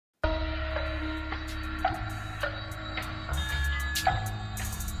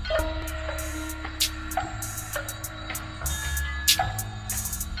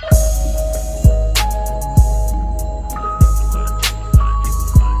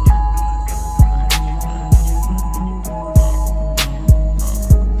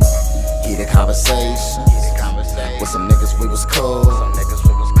Conversation with some niggas we was cool.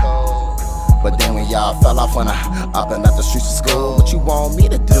 But then when y'all fell off when I up and out the streets of school. What you want me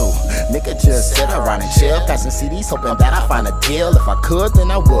to do? Nigga, just sit around and chill, passing CDs, hoping that I find a deal. If I could,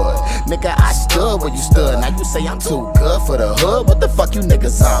 then I would. Nigga, I stood where you stood. Now you say I'm too good for the hood. What the fuck you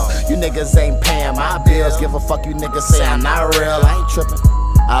niggas on? You niggas ain't paying my bills. Give a fuck you niggas say I'm not real. I ain't tripping.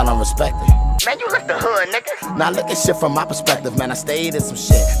 I don't respect it. Man, you left the hood, nigga. Now look at shit from my perspective, man, I stayed in some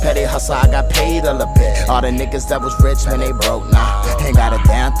shit. Petty hustle, I got paid a little bit. All the niggas that was rich, man, they broke now. Ain't got a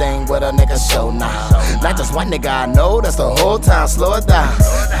damn thing with a nigga show now. Not just one nigga I know, that's the whole time, slow it down.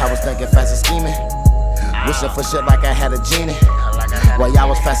 I was thinking fast and scheming, wishing for shit like I had a genie. While y'all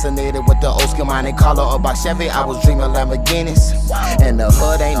was fascinated with the old school Monte Carlo or box Chevy, I was dreaming Lamborghinis. In the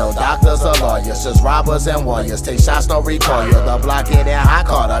hood ain't no doctors or lawyers, just robbers and warriors. Take shots, no recoil. The block it in hot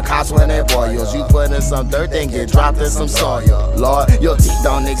car, the cops when they boils. You put in some dirt, then get dropped in some soil. Lord, your teeth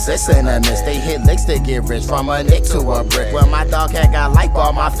don't exist in a mist. They hit licks to get rich, from a nick to a brick. When my dog had got light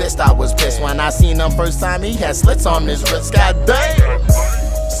ball, my fist, I was pissed. When I seen him first time, he had slits on his wrist. God damn.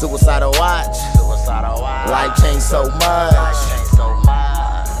 Suicidal watch. Life changed so much.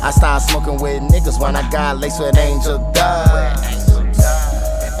 I started smoking with niggas when I got laced with angel dust.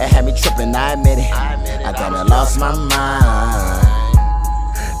 It had me tripping, I admit it. I kinda lost my mind.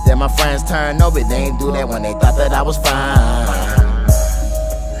 Then my friends turned over, they ain't do that when they thought that I was fine.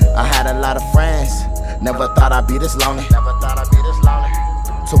 I had a lot of friends, never thought I'd be this lonely. To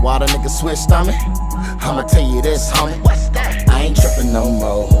all the niggas switched on me, I'ma tell you this, homie. I ain't tripping no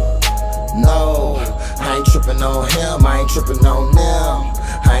more. No, I ain't tripping on him, I ain't tripping on them.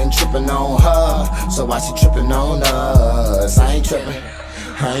 I ain't tripping on her, so why she tripping on us? I ain't tripping.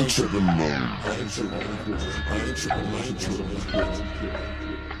 I ain't tripping, man. I ain't tripping. I ain't tripping. I ain't tripping.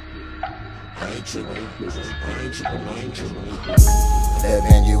 I ain't tripping. I ain't tripping. Live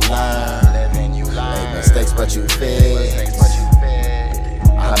and you learn. Make mistakes, but you fix.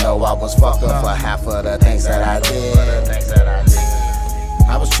 I know I was fucked up for half of the things that I did.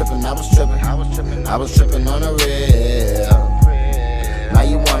 I was tripping on the real. Now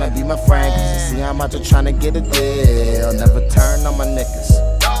you wanna be my friend, cause you see I'm out there trying to get a deal. Never turn on my niggas.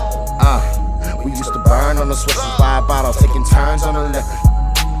 We used to burn on the switches, 5 bottles, taking turns on the liquor.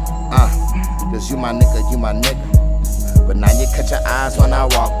 Cause you my nigga. But now you cut your eyes when I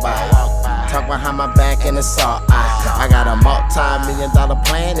walk by. Talk behind my back and it's all I got a multi-million-dollar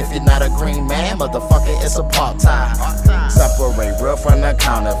plan. If you're not a green man, motherfucker, it's a part-time. Separate real from the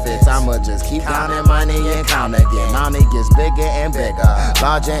counterfeits. I'ma just keep counting money and count again. Money gets bigger and bigger,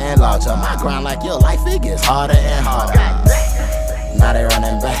 larger and larger. My grind like your life, it gets harder and harder. Now they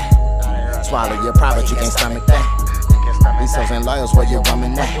running back. Swallow your pride, but you can't stomach that. These hoes ain't loyals, where you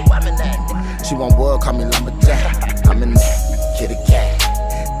bumming that? She want wood, call me lumberjack. I'm in that, kitty cat,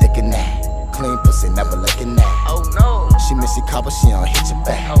 thick in that. Clean pussy, never looking at. Oh no. She miss your car, but she don't hit your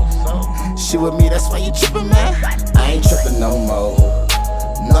back. She with me, that's why you trippin', man. I ain't trippin' no more.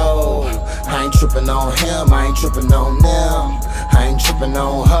 No, I ain't trippin' on him, I ain't trippin' on them. I ain't trippin'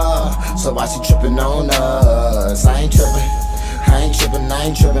 on her, so why she trippin' on us? I ain't trippin',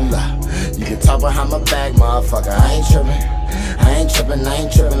 love. You can talk behind my back, motherfucker, I ain't trippin'. I ain't trippin',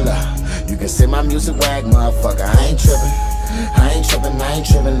 love. You can say my music wag, motherfucker, I ain't trippin'. I ain't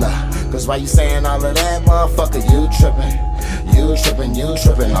trippin', love. Cause why you saying all of that, motherfucker, you trippin'. You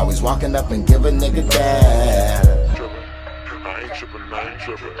trippin', always walking up and give a nigga that. I ain't trippin'. I ain't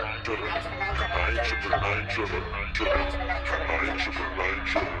trippin'.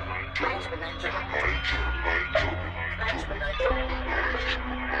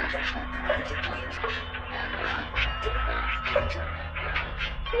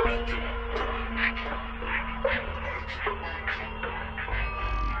 Thank you.